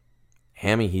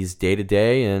 He's day to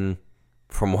day, and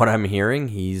from what I'm hearing,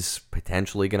 he's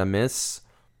potentially going to miss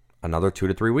another 2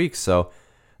 to 3 weeks. So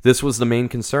this was the main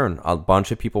concern. A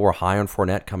bunch of people were high on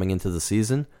Fournette coming into the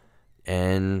season,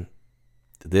 and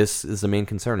this is the main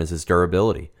concern: is his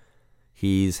durability.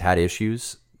 He's had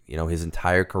issues, his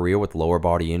entire career with lower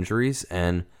body injuries,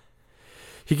 and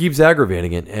he keeps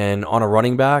aggravating it. And on a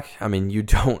running back, you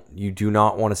do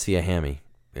not want to see a hammy.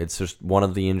 It's just one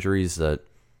of the injuries that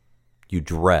you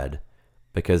dread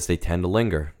because they tend to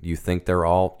linger. You think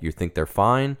they're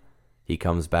fine. He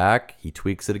comes back, he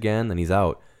tweaks it again, then he's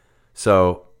out.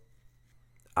 So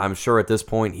I'm sure at this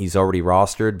point he's already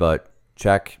rostered, but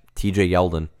check TJ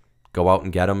Yeldon. Go out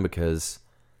and get him because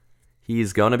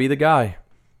he's going to be the guy.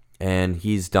 And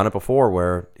he's done it before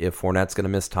where if Fournette's going to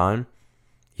miss time,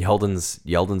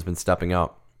 Yeldon's been stepping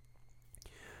up.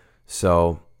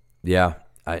 So, yeah,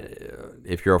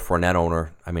 if you're a Fournette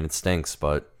owner, it stinks,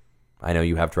 but I know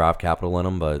you have draft capital in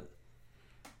him, but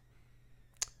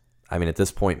at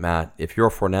this point, Matt, if you're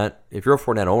a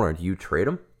Fournette owner, do you trade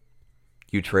him?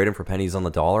 Do you trade him for pennies on the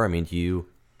dollar? Do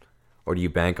you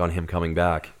bank on him coming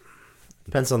back?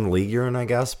 Depends on the league you're in, I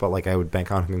guess, but I would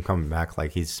bank on him coming back.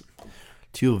 He's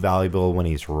too valuable when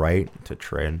he's right to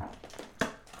trade.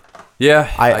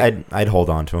 Yeah, I'd hold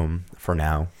on to him for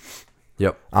now.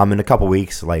 Yep. In a couple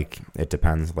weeks, it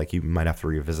depends. You might have to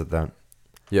revisit that.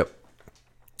 Yep.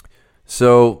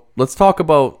 So let's talk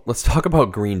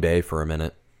about Green Bay for a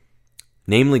minute.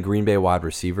 Namely, Green Bay wide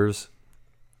receivers.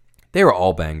 They were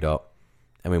all banged up.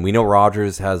 I mean, we know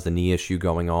Rodgers has the knee issue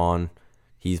going on.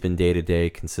 He's been day-to-day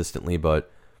consistently,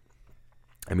 but,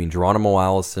 I mean, Geronimo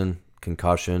Allison,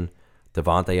 concussion.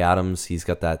 Devontae Adams, he's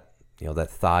got that, that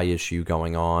thigh issue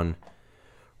going on.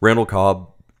 Randall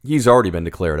Cobb, he's already been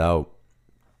declared out.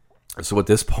 So at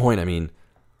this point, I mean,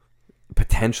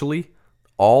 potentially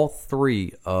all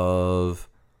three of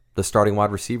the starting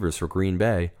wide receivers for Green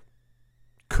Bay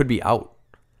could be out.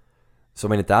 So,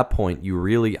 I mean, at that point,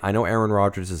 I know Aaron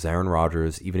Rodgers is Aaron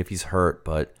Rodgers, even if he's hurt,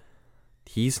 but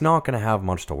he's not going to have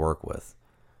much to work with.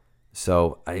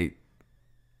 So, I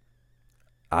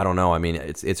don't know. I mean,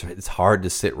 it's hard to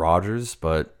sit Rodgers,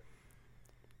 but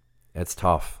it's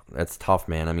tough. That's tough,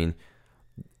 man.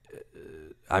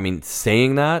 I mean,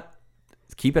 saying that,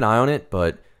 keep an eye on it,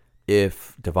 but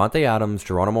if Devontae Adams,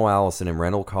 Geronimo Allison, and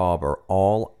Randall Cobb are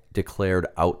all declared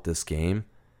out this game,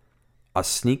 a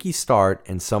sneaky start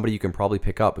and somebody you can probably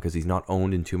pick up because he's not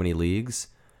owned in too many leagues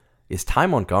is Ty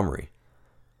Montgomery.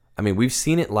 I mean, we've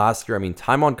seen it last year. I mean,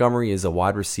 Ty Montgomery is a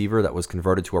wide receiver that was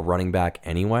converted to a running back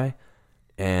anyway.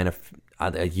 And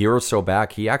a year or so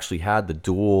back, he actually had the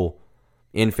dual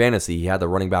in fantasy. He had the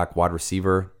running back wide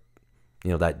receiver,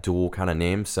 that dual kind of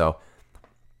name. So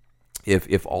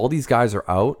if all these guys are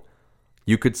out,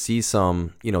 you could see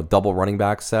some, double running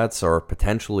back sets or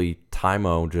potentially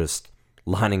Tymo just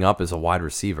lining up as a wide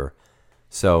receiver.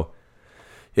 So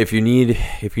if you need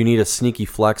a sneaky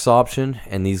flex option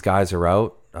and these guys are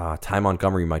out, Ty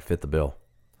Montgomery might fit the bill.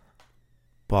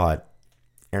 But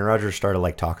Aaron Rodgers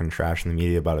started talking trash in the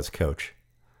media about his coach.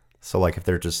 So if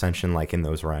there's dissension in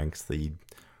those ranks, that you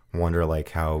wonder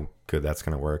how good that's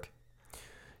going to work.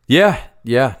 Yeah,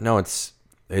 no, it's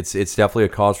definitely a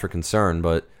cause for concern.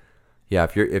 But yeah,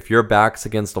 if your back's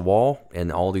against the wall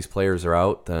and all these players are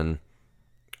out, then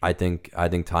I think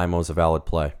Tymo's a valid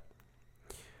play.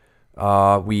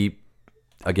 We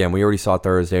already saw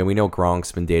Thursday. We know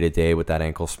Gronk's been day to day with that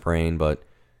ankle sprain, but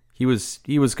he was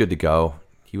good to go.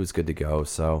 He was good to go.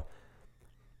 So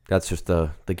that's just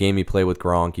the game you play with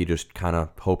Gronk. You just kind of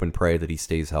hope and pray that he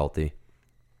stays healthy.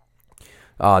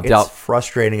 It's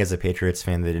frustrating as a Patriots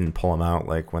fan they didn't pull him out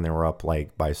when they were up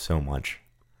by so much.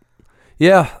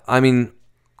 Yeah, I mean,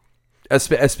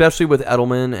 especially with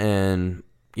Edelman and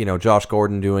Josh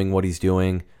Gordon doing what he's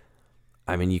doing.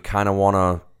 I mean, you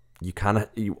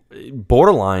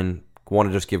borderline want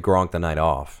to just give Gronk the night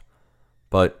off.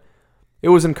 But it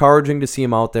was encouraging to see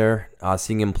him out there,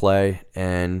 seeing him play.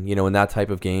 And, in that type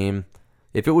of game,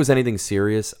 if it was anything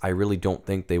serious, I really don't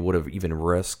think they would have even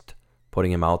risked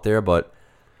putting him out there. But,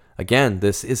 again,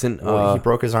 this isn't... Well, he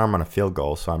broke his arm on a field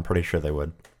goal, so I'm pretty sure they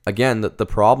would. Again, the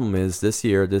problem is this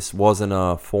year, this wasn't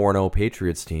a 4-0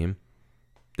 Patriots team.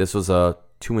 This was a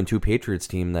 2-2 Patriots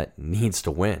team that needs to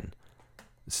win.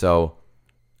 So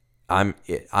I'm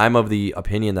of the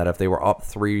opinion that if they were up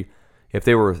 3, if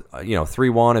they were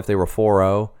 3-1, if they were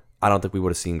 4-0, I don't think we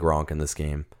would have seen Gronk in this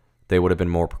game. They would have been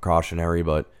more precautionary,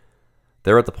 but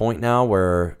they're at the point now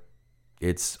where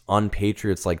it's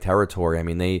un-Patriots like territory. I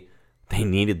mean, they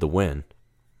needed the win.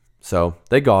 So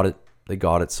they got it.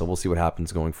 So we'll see what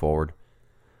happens going forward.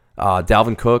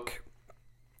 Dalvin Cook,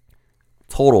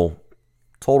 total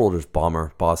just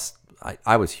bust.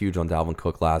 I was huge on Dalvin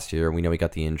Cook last year. We know he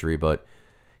got the injury, but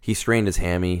he strained his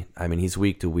hammy. I mean, he's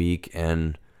week to week,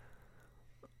 and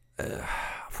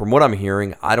from what I'm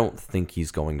hearing, I don't think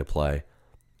he's going to play.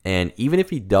 And even if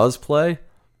he does play,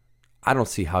 I don't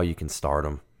see how you can start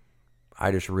him.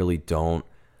 I just really don't.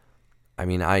 I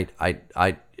mean, I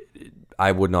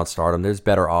would not start him. There's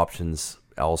better options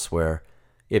elsewhere.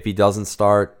 If he doesn't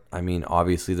start, I mean,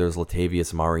 obviously there's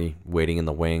Latavius Murray waiting in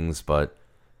the wings, but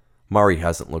Murray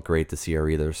hasn't looked great this year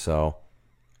either. So,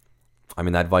 I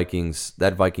mean, that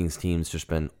Vikings team's just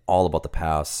been all about the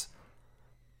pass,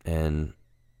 and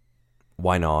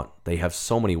why not? They have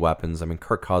so many weapons. I mean,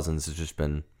 Kirk Cousins has just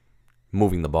been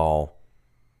moving the ball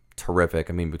terrific.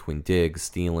 I mean, between Diggs,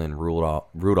 Thielen,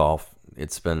 Rudolph,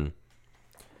 it's been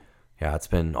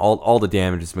all the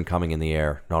damage has been coming in the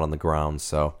air, not on the ground.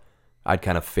 So I'd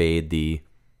kind of fade the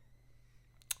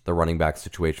running back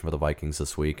situation for the Vikings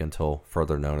this week until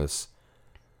further notice.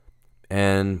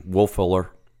 And Will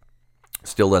Fuller,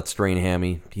 still that strain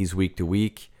hammy. He's week to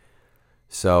week.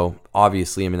 So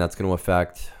obviously, I mean, that's going to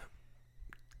affect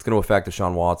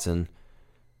Deshaun Watson.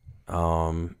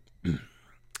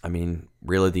 I mean,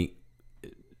 really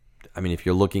if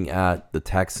you're looking at the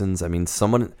Texans, I mean,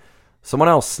 someone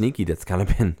else sneaky that's kind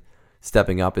of been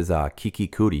stepping up is Kiki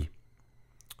Kuti.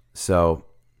 So,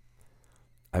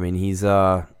 I mean, he's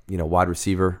wide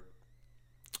receiver,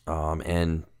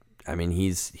 and I mean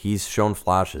he's shown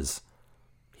flashes.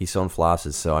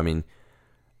 So I mean,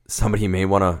 somebody you may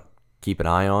want to keep an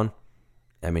eye on.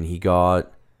 I mean, he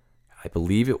got, I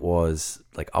believe it was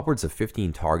like upwards of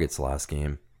 15 targets last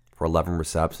game for 11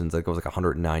 receptions. That goes like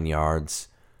 109 yards.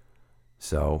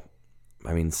 So,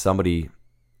 I mean, somebody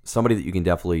that you can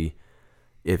definitely,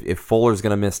 if Fuller's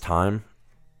going to miss time,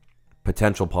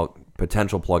 potential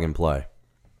plug and play.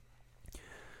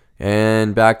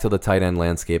 And back to the tight end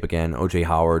landscape again. O.J.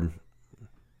 Howard,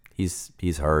 he's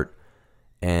hurt,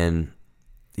 and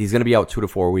he's going to be out 2 to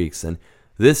 4 weeks. And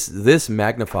this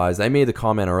magnifies. I made the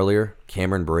comment earlier,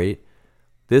 Cameron Brate.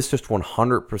 This just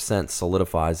 100%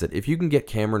 solidifies that if you can get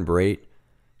Cameron Brate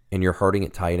and you're hurting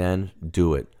at tight end,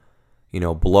 do it.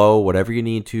 Blow whatever you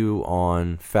need to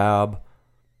on Fab,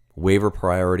 waiver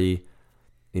priority.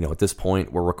 At this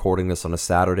point, we're recording this on a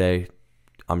Saturday.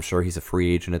 I'm sure he's a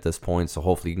free agent at this point, so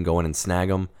hopefully you can go in and snag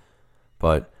him.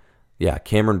 But, yeah,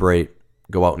 Cameron Brate,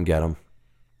 go out and get him.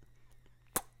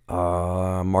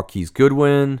 Marquise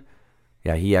Goodwin,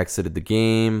 yeah, he exited the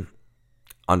game.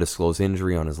 Undisclosed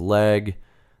injury on his leg.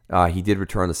 He did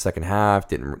return the second half.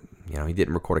 He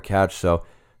didn't record a catch, so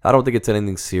I don't think it's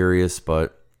anything serious.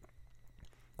 But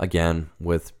again,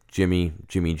 with Jimmy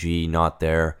G not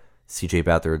there, CJ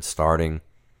Beathard starting.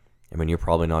 I mean, you're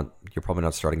probably not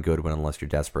starting Goodwin unless you're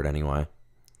desperate anyway.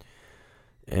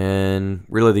 And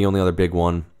really the only other big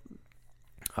one,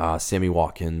 Sammy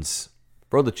Watkins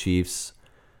for the Chiefs.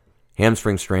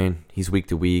 Hamstring strain. He's week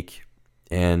to week.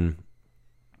 And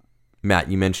Matt,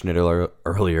 you mentioned it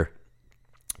earlier.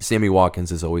 Sammy Watkins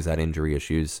has always had injury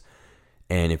issues.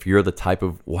 And if you're the type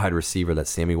of wide receiver that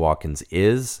Sammy Watkins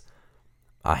is,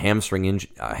 a hamstring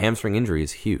injury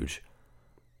is huge.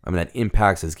 I mean, that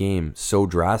impacts his game so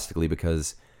drastically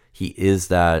because he is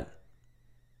that,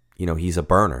 he's a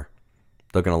burner.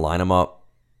 They're going to line him up,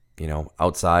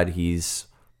 outside. His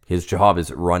job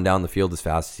is run down the field as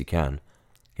fast as he can.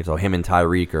 So him and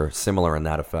Tyreek are similar in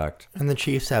that effect. And the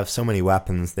Chiefs have so many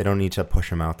weapons, they don't need to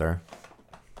push him out there.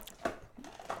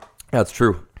 That's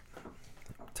true.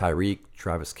 Tyreek,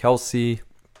 Travis Kelce.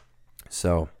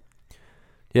 So,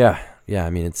 yeah. I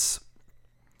mean, it's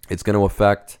going to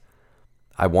affect.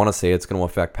 I want to say it's going to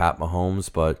affect Pat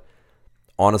Mahomes, but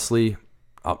honestly,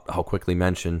 I'll quickly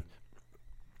mention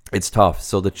it's tough.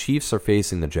 So the Chiefs are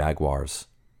facing the Jaguars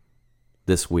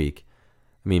this week.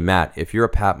 I mean, Matt, if you're a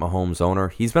Pat Mahomes owner,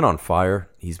 he's been on fire.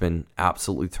 He's been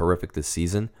absolutely terrific this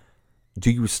season.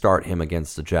 Do you start him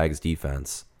against the Jags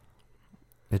defense?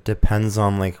 It depends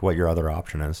on what your other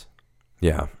option is.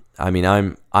 Yeah. I mean,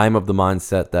 I'm of the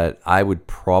mindset that I would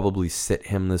probably sit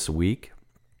him this week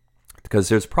because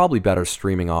there's probably better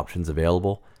streaming options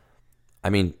available. I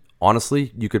mean,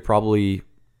 honestly, you could probably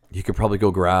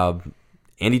go grab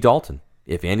Andy Dalton.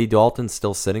 If Andy Dalton's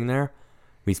still sitting there,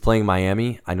 he's playing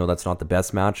Miami. I know that's not the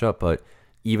best matchup, but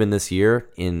even this year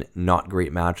in not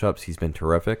great matchups, he's been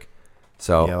terrific.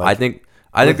 So yeah, I think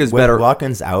there's better.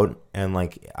 Watkins out, and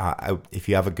if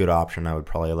you have a good option, I would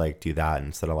probably do that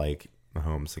instead of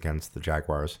Mahomes against the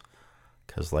Jaguars,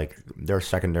 because their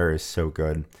secondary is so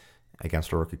good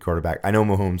against a rookie quarterback. I know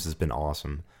Mahomes has been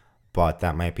awesome, but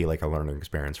that might be a learning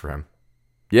experience for him.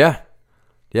 Yeah,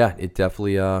 it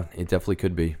definitely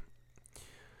could be.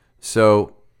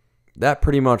 So that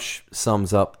pretty much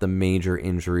sums up the major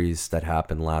injuries that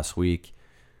happened last week.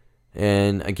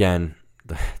 And again,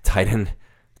 the tight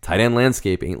end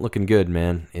landscape ain't looking good,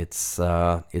 man. It's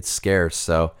scarce.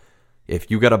 So if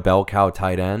you got a bell cow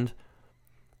tight end,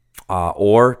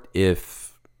 or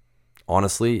if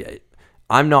honestly,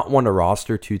 I'm not one to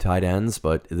roster 2 tight ends,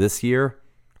 but this year,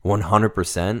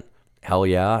 100%, hell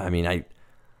yeah. I mean,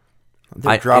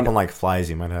 they're dropping like flies.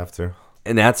 You might have to.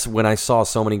 And that's when I saw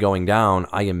so many going down,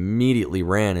 I immediately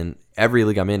ran. And every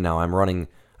league I'm in now,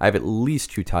 I have at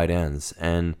least 2 tight ends.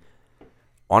 And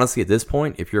honestly, at this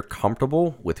point, if you're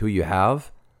comfortable with who you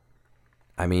have,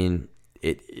 I mean,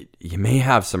 you may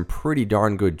have some pretty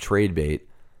darn good trade bait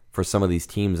for some of these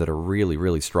teams that are really,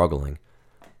 really struggling.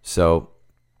 So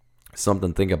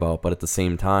something to think about. But at the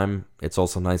same time, it's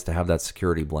also nice to have that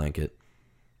security blanket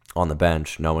on the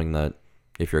bench, knowing that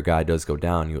if your guy does go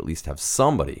down, you at least have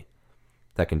somebody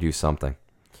that can do something.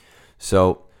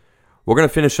 So we're going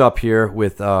to finish up here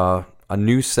with a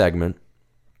new segment,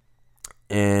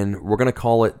 and we're going to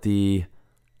call it the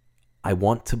I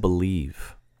Want to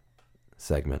Believe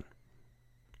segment.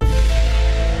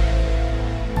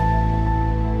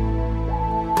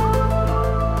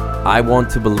 I want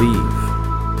to believe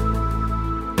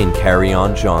in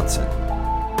Kerryon Johnson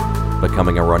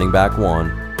becoming a running back 1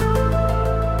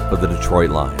 for the Detroit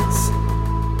Lions.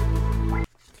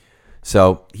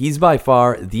 So he's by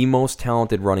far the most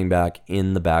talented running back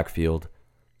in the backfield.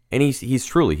 And he's a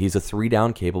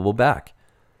 3-down capable back.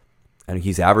 And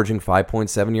he's averaging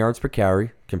 5.7 yards per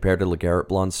carry, compared to LeGarrette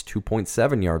Blount's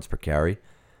 2.7 yards per carry.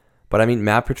 But I mean,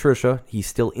 Matt Patricia, he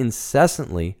still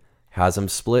incessantly has him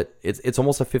split. It's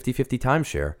almost a 50-50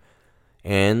 timeshare.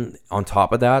 And on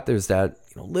top of that, there's that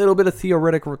little bit of Theo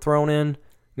Riddick thrown in,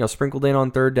 sprinkled in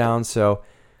on third down. So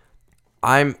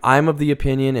I'm of the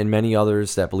opinion, and many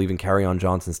others that believe in Kerryon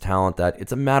Johnson's talent, that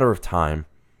it's a matter of time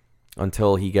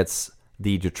until he gets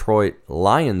the Detroit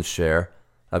Lions share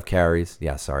of carries.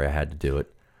 Yeah, sorry, I had to do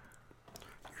it.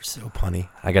 You're so punny.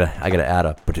 I gotta add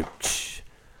up.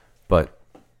 But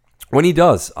when he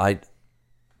does,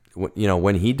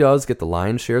 when he does get the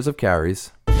lion's shares of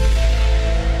carries,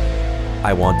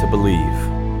 I want to believe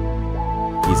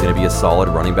he's going to be a solid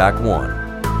running back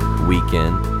 1, week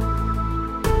in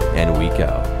and week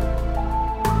out.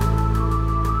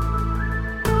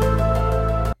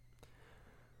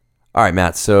 All right,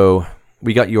 Matt. So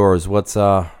we got yours.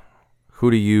 Who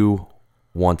do you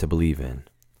want to believe in?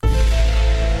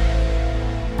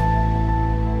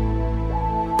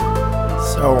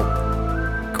 So,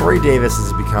 Corey Davis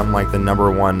has become like the number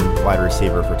 1 wide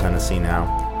receiver for Tennessee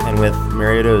now. And with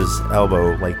Mariota's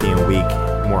elbow being weak,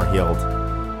 more healed,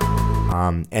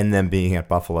 and then being at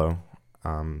Buffalo,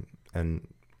 and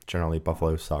generally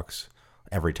Buffalo sucks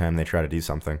every time they try to do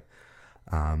something.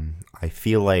 I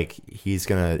feel like he's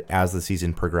going to, as the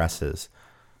season progresses,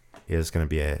 is going to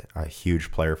be a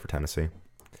huge player for Tennessee.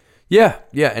 Yeah,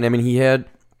 and I mean he has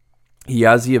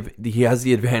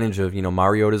the advantage of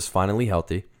Mariota's finally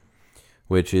healthy,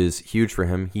 which is huge for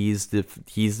him. He's the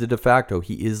de facto.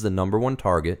 He is the number 1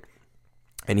 target,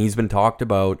 and he's been talked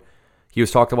about. He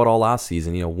was talked about all last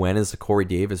season. When is the Corey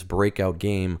Davis breakout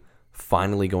game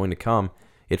finally going to come?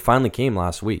 It finally came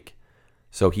last week.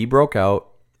 So he broke out.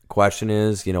 Question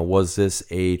is, was this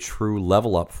a true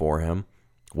level up for him?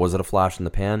 Was it a flash in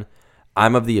the pan?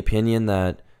 I'm of the opinion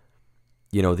that,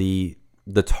 the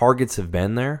targets have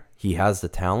been there. He has the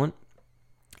talent,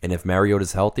 and if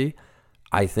Mariota's healthy,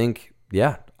 I think,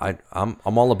 yeah, I'm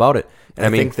all about it. And I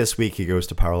think this week he goes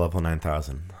to power level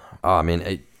 9,000.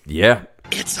 Yeah.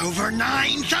 It's over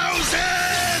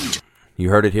 9,000! You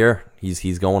heard it here.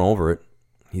 He's going over it.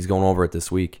 He's going over it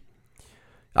this week.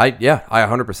 I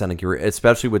 100% agree,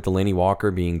 especially with Delanie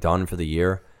Walker being done for the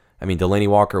year. I mean, Delanie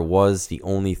Walker was the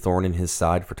only thorn in his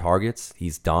side for targets.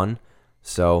 He's done.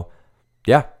 So,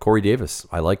 yeah, Corey Davis.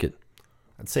 I like it.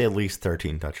 I'd say at least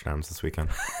 13 touchdowns this weekend.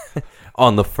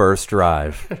 On the first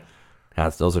drive.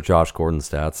 Those are Josh Gordon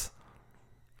stats.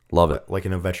 Love it. Like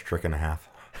an Ovechkin and a half.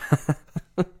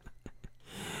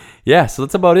 Yeah, so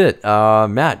that's about it.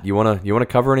 Matt, you wanna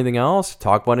cover anything else?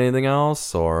 Talk about anything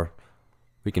else, or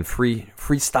we can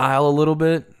freestyle a little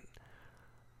bit?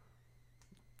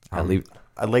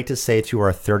 I'd like to say to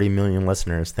our 30 million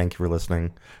listeners, thank you for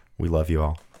listening. We love you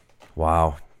all.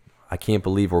 Wow, I can't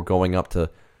believe we're going up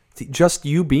to just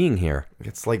you being here.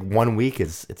 It's like 1 week.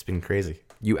 It's been crazy.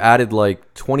 You added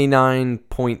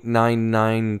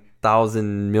 29.99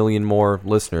 thousand million more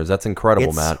listeners. That's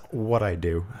incredible, Matt. It's what I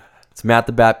do. It's Matt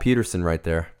the Bat Peterson right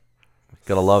there.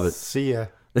 Gotta love it. See ya.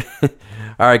 All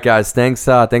right, guys. Thanks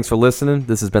for listening.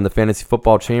 This has been the Fantasy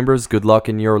Football Chambers. Good luck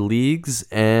in your leagues,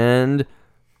 and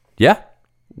yeah,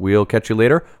 we'll catch you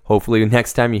later. Hopefully,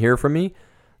 next time you hear from me,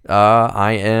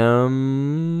 I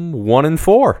am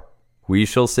 1-4. We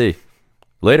shall see.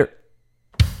 Later.